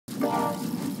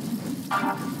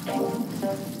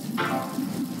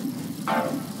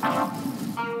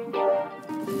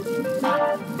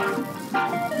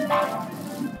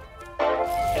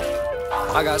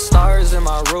I got stars in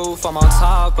my roof, I'm on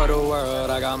top of the world.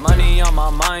 I got money on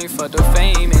my mind, fuck the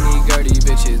fame. Any dirty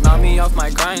bitches knock me off my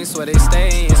grind, so they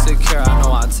stay insecure. I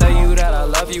know I tell you that I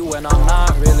love you when I'm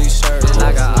not really sure. And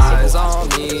I got eyes on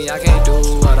me, I can't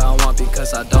do what I want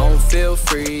because I don't feel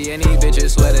free. Any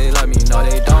bitches swear they love me, no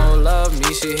they don't love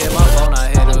me. She hit my phone, I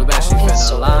hit her back, she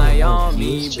finna lie on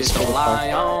me. Bitch, don't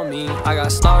lie on me. I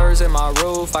got stars in my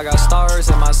roof, I got stars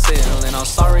in my ceiling. I'm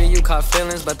sorry you caught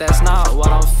feelings, but that's not what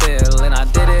I'm feeling. I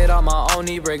did it on my own,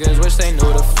 these briggers wish they knew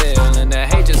the feeling. The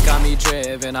hate just got me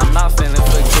driven, I'm not feeling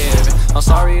forgiven. I'm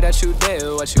sorry that you did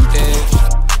what you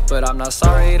did, but I'm not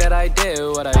sorry that I did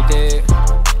what I did.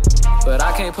 But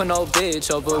I can't put no bitch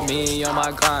over me on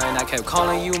my grind. I kept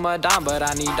calling you my dime, but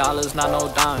I need dollars, not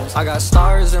no dimes. I got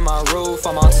stars in my roof,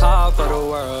 I'm on top of the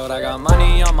world. I got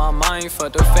money on my mind,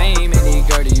 fuck the fame. Any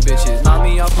dirty bitches knock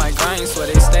me off my grind, so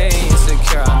they stay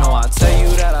insecure. I know I tell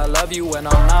you that I love you when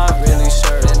I'm not really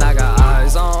sure. And I got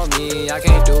eyes on me, I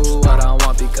can't do what I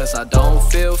want because I don't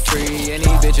feel free. Any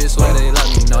bitches swear they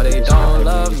love me, no they don't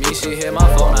love me. She hit my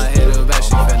phone, I hit her back,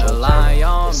 she finna lie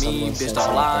on me. Bitch,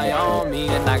 don't lie on me.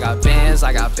 And I got bands,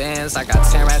 I got 10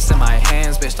 rats in my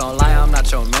hands. Bitch, don't lie, I'm not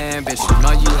your man. Bitch, you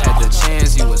know you had the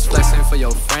chance. You was flexing for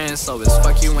your friends, so it's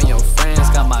fuck you and your friends.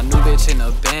 Got my new bitch in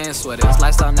the band, swear this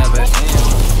lifestyle never ends.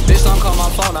 Bitch, don't call my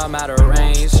phone, I'm out of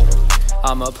range.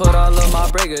 I'ma put all of my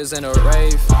briggers in a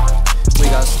rave. We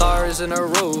got stars in the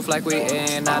roof like we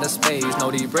in outer space. No,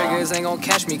 these briggers ain't gon'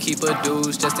 catch me, keep a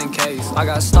deuce just in case. I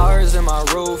got stars in my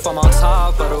roof, I'm on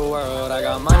top of the world. I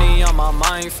got money on my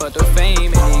mind, fuck the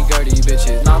fame. Any dirty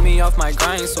bitches knock me off my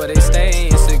grind, so they stay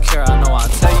insecure. I know I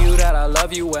tell you that I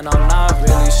love you when I'm not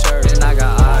really sure. And I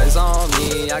got eyes on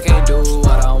me, I can't do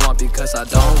what I want because I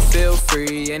don't feel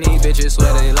free. Any bitches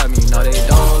swear they love me, no they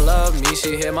don't love me.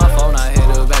 She hit my phone, I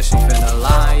hit her back, she finna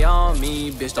lie on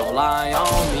me. Bitch, don't lie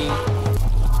on me.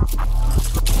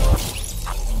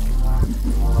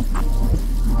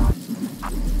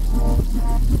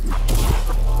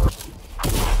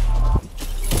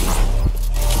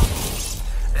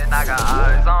 I got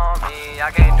eyes on me,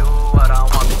 I can't do what I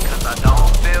want because I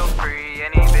don't feel free.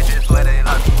 Any bitches swear they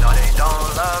love me, no they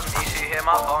don't love me. She hit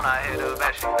my phone, I hit her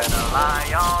back, she finna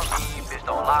lie on me. Bitch,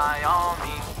 don't lie on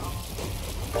me.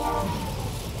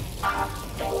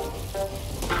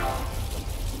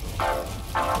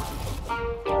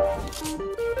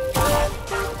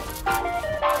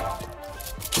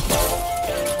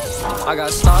 I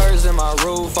got stars in my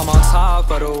roof, I'm on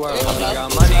top of the world. I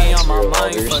got money on my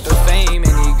mind, fuck the fame.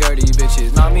 Any dirty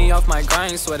bitches knock me off my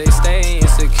grind, so they stay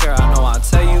insecure. I know I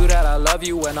tell you that I love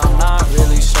you when I'm not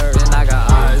really sure. And I got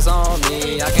eyes on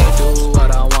me, I can't do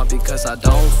what I want because I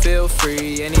don't feel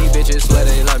free. Any bitches swear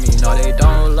they love me, no they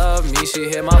don't love me. She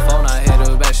hit my phone, I hit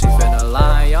her back, she finna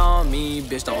lie on me.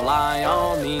 Bitch, don't lie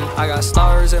on me. I got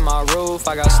stars in my roof,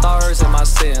 I got stars in my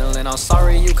ceiling. I'm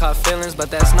sorry you caught feelings, but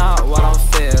that's not what I'm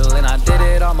feeling. I did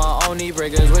it on my own, these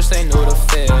briggers wish they knew the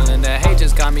feeling. The hate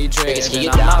just got me driven,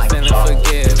 I'm not feeling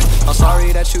forgiven. I'm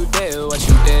sorry that you did what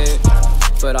you did,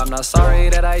 but I'm not sorry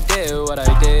that I did what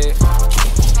I did.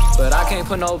 But I can't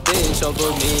put no bitch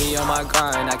over me on my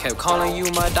grind. I kept calling you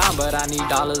my dime, but I need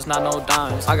dollars, not no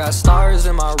dimes. I got stars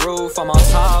in my roof, I'm on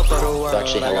top of the world.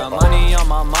 I got money on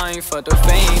my mind, fuck the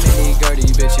fame. Any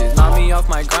dirty bitches knock me off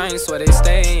my grind, so they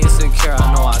stay insecure.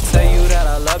 I know I tell you that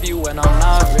I love you when I'm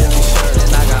not really sure.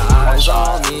 And I got eyes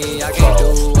on me, I can't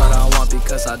do what I want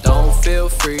because I don't feel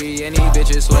free. Any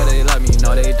bitches swear they love me,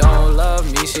 no they don't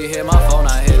love me. She hit my phone,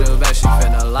 I hit her back, she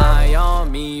finna lie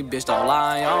on me. Bitch, don't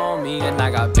lie on me. And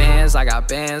I got bands, I got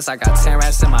 10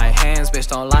 rats in my hands. Bitch,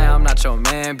 don't lie, I'm not your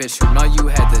man. Bitch, you know you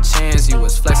had the chance. You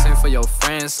was flexing for your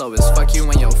friends, so it's fuck you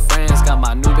and your friends. Got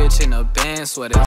my new bitch in the band, swear that